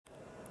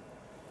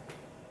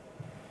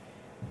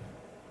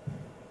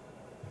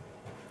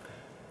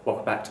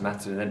Welcome back to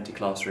Maths in an Empty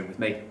Classroom with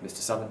me, Mr.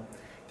 Southern.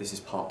 This is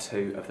part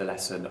 2 of the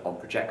lesson on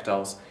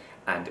projectiles,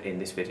 and in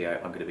this video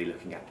I'm going to be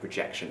looking at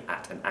projection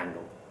at an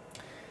angle.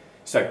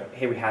 So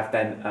here we have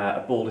then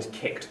a ball is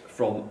kicked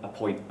from a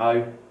point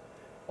O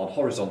on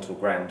horizontal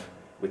ground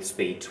with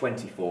speed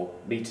 24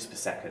 metres per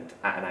second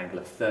at an angle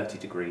of 30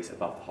 degrees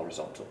above the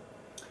horizontal.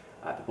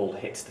 The ball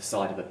hits the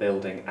side of a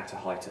building at a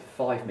height of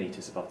 5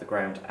 metres above the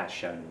ground as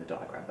shown in the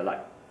diagram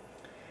below.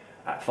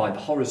 Find the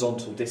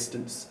horizontal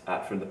distance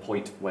from the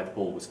point where the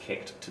ball was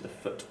kicked to the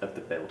foot of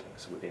the building.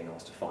 So we're being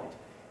asked to find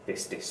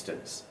this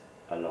distance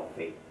along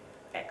the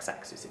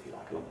x-axis, if you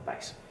like, along the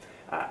base.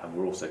 And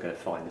we're also going to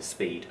find the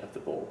speed of the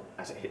ball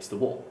as it hits the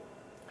wall.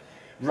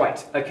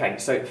 Right, okay,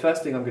 so the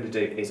first thing I'm going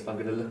to do is I'm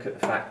going to look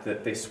at the fact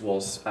that this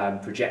was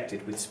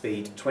projected with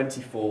speed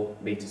 24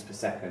 metres per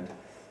second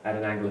at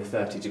an angle of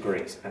 30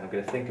 degrees. And I'm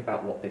going to think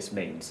about what this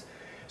means.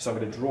 So I'm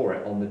going to draw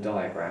it on the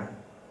diagram,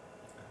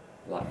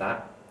 like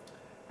that.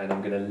 And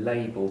I'm going to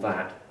label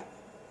that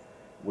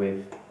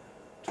with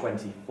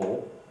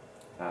 24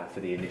 for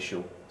the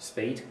initial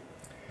speed.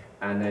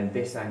 And then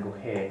this angle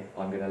here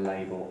I'm going to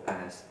label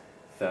as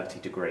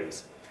 30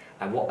 degrees.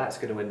 And what that's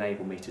going to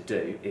enable me to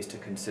do is to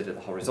consider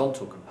the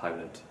horizontal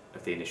component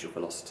of the initial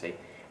velocity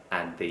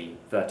and the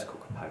vertical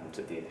component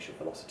of the initial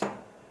velocity.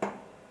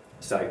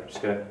 So I'm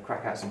just going to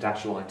crack out some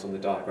dashed lines on the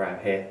diagram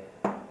here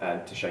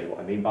to show you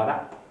what I mean by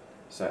that.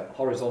 So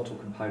horizontal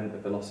component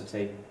of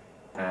velocity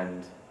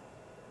and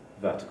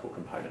vertical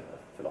component of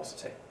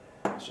velocity.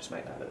 Let's just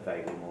make that look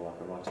vaguely more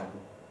like a right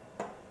angle.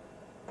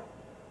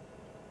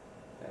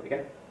 There we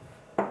go.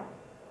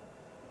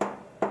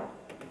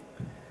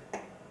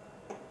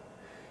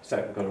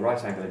 So we've got a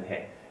right angle in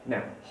here.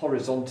 Now,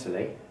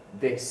 horizontally,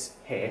 this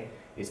here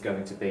is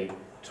going to be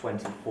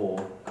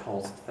 24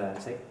 cos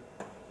 30.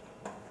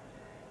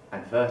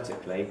 And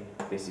vertically,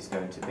 this is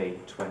going to be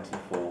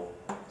 24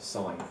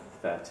 sine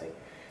 30.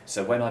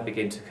 So when I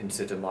begin to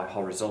consider my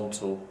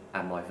horizontal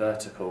and my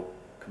vertical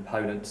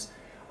components,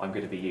 I'm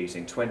going to be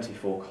using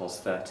 24 cos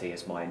 30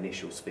 as my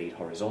initial speed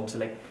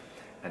horizontally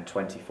and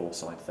 24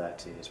 sine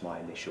 30 as my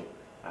initial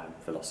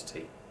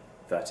velocity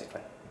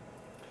vertically.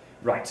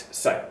 Right,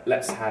 so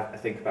let's have a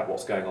think about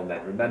what's going on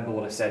then. Remember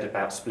what I said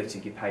about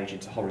splitting your page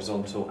into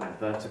horizontal and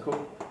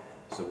vertical.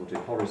 So we'll do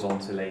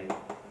horizontally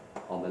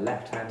on the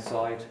left hand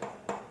side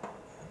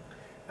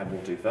and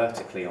we'll do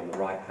vertically on the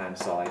right hand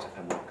side,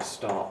 and we'll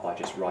start by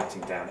just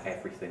writing down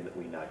everything that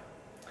we know.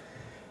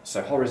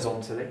 So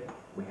horizontally,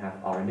 we have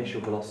our initial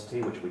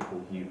velocity, which we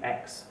call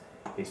ux,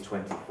 is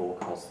 24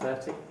 cos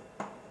 30.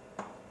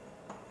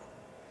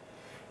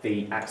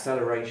 The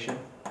acceleration,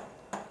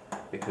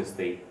 because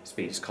the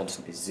speed is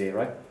constant, is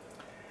 0.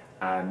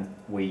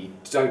 We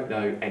don't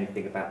know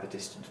anything about the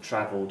distance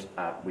travelled,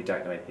 we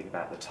don't know anything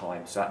about the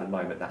time, so at the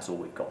moment that's all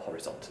we've got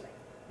horizontally.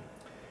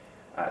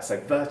 So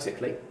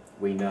vertically,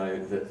 we know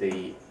that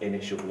the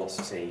initial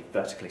velocity,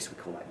 vertically, so we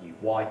call that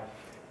uy,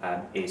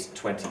 is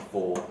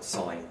 24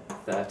 sine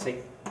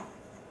 30.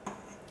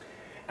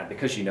 And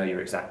because you know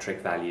your exact trig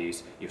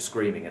values, you're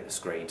screaming at the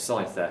screen,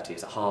 sine 30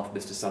 is a half,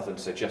 Mr. Southern,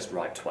 so just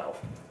write 12.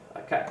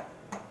 Okay,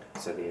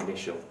 so the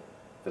initial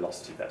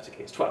velocity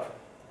vertically is 12.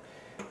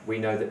 We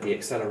know that the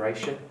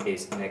acceleration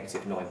is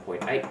negative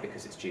 9.8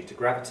 because it's due to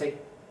gravity.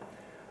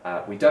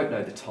 We don't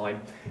know the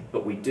time,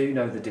 but we do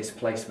know the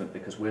displacement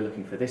because we're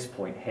looking for this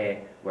point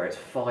here where it's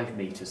 5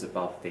 metres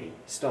above the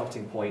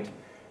starting point,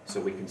 so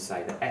we can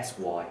say that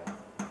Sy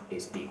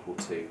is equal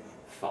to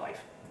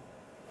 5.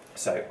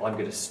 So I'm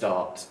going to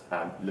start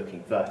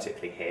looking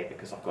vertically here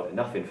because I've got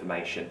enough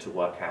information to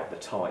work out the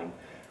time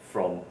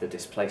from the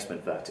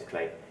displacement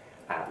vertically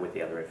with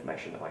the other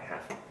information that I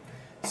have.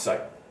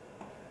 So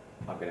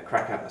I'm going to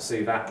crack out my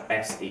suvat.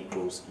 S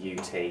equals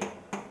ut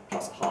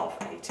plus a half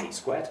at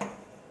squared.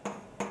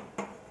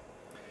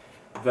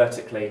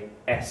 Vertically,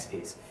 S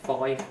is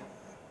 5.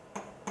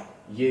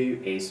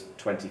 U is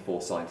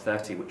 24 sine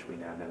 30, which we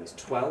now know is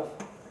 12.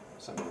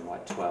 So I'm going to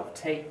write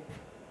 12t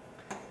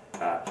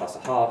plus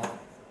a half.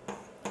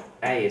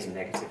 A is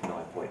negative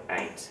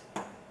 9.8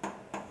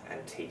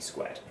 and t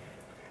squared.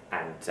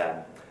 And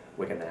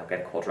we're going to now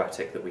get a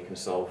quadratic that we can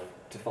solve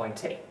to find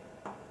t.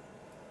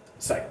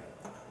 So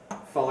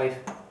 5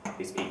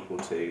 is equal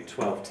to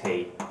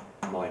 12t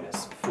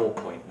minus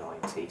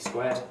 4.9t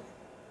squared.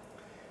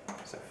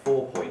 So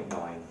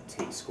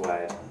 4.9t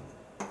squared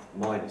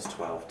minus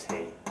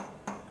 12t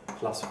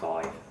plus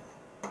 5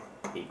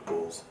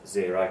 equals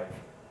 0.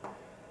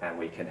 And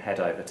we can head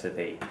over to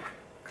the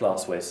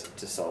class whiz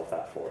to solve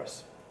that for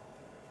us.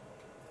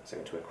 So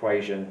into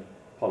equation,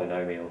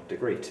 polynomial,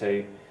 degree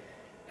 2,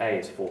 a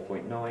is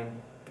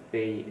 4.9,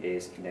 b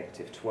is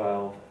negative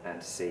 12,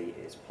 and c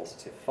is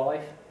positive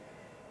 5.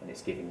 And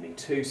it's giving me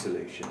two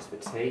solutions for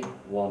t.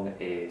 One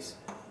is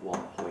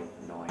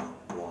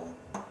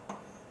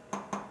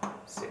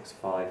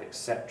 1.9165,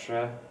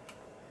 etc.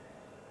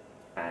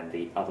 And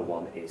the other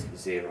one is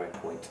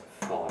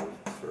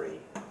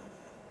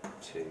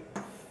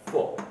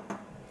 0.5324.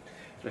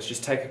 Let's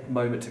just take a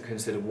moment to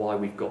consider why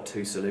we've got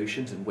two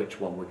solutions and which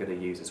one we're going to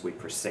use as we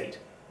proceed.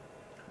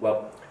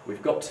 Well,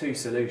 we've got two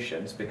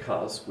solutions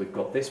because we've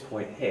got this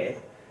point here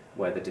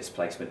where the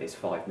displacement is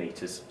 5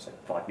 metres, so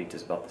 5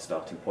 metres above the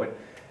starting point.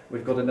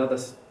 We've got another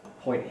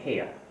point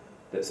here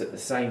that's at the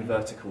same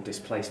vertical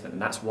displacement,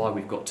 and that's why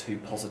we've got two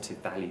positive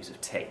values of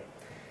t.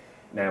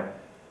 Now,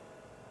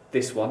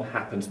 this one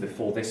happens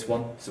before this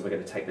one, so we're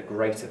going to take the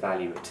greater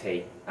value of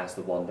t as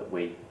the one that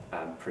we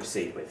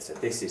proceed with. So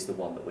this is the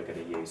one that we're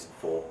going to use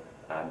for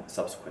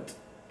subsequent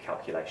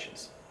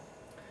calculations.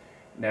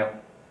 Now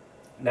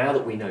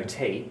that we know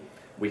t,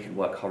 we can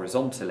work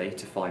horizontally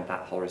to find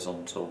that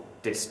horizontal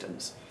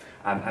distance.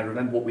 And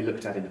remember what we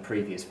looked at in the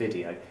previous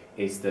video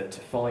is that to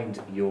find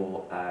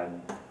your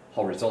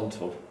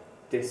horizontal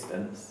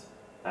distance,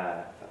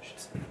 that should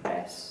say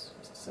S,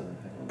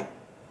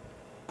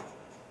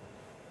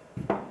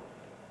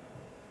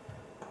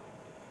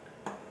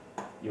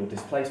 your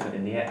displacement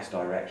in the x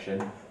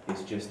direction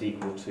is just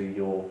equal to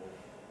your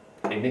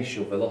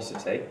initial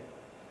velocity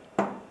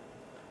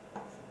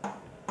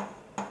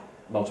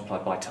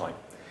multiplied by time,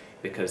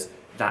 because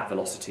that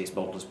velocity is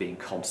modelled as being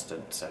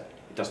constant, so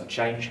it doesn't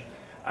change.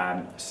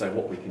 So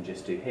what we can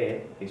just do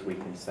here is we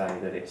can say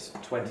that it's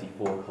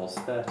 24 cos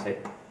 30,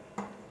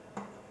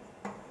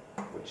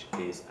 which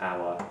is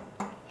our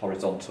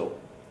horizontal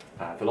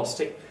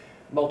velocity,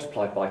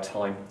 multiplied by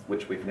time,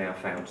 which we've now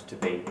found to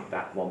be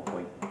that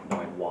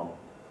 1.91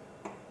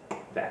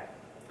 there.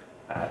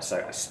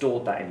 So I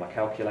stored that in my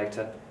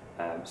calculator,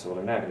 so what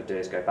I'm now going to do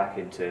is go back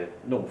into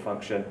normal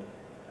function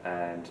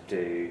and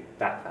do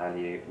that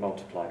value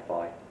multiplied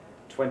by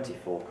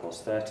 24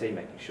 cos 30,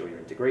 making sure you're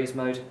in degrees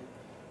mode,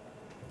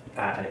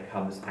 and it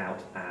comes out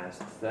as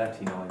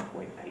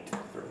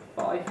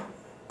 39.835.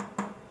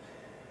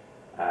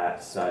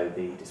 So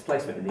the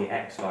displacement in the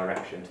x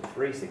direction to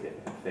three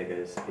significant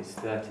figures is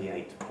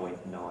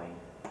 38.9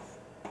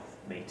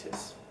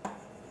 metres.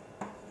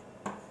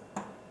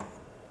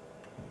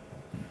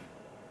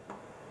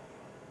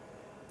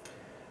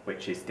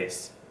 Which is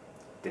this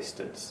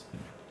distance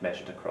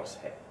measured across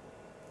here.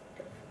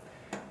 Okay.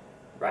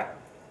 Right.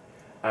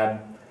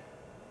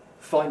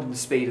 Finding the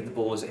speed of the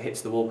ball as it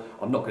hits the wall,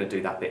 I'm not going to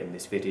do that bit in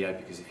this video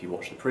because if you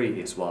watch the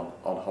previous one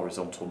on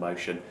horizontal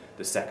motion,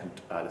 the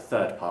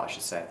third part, I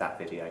should say, of that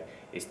video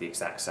is the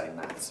exact same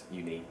maths.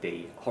 You need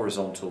the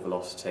horizontal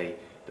velocity,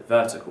 the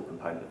vertical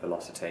component of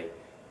velocity,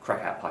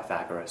 crack out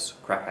Pythagoras,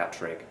 crack out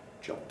trig,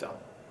 job done.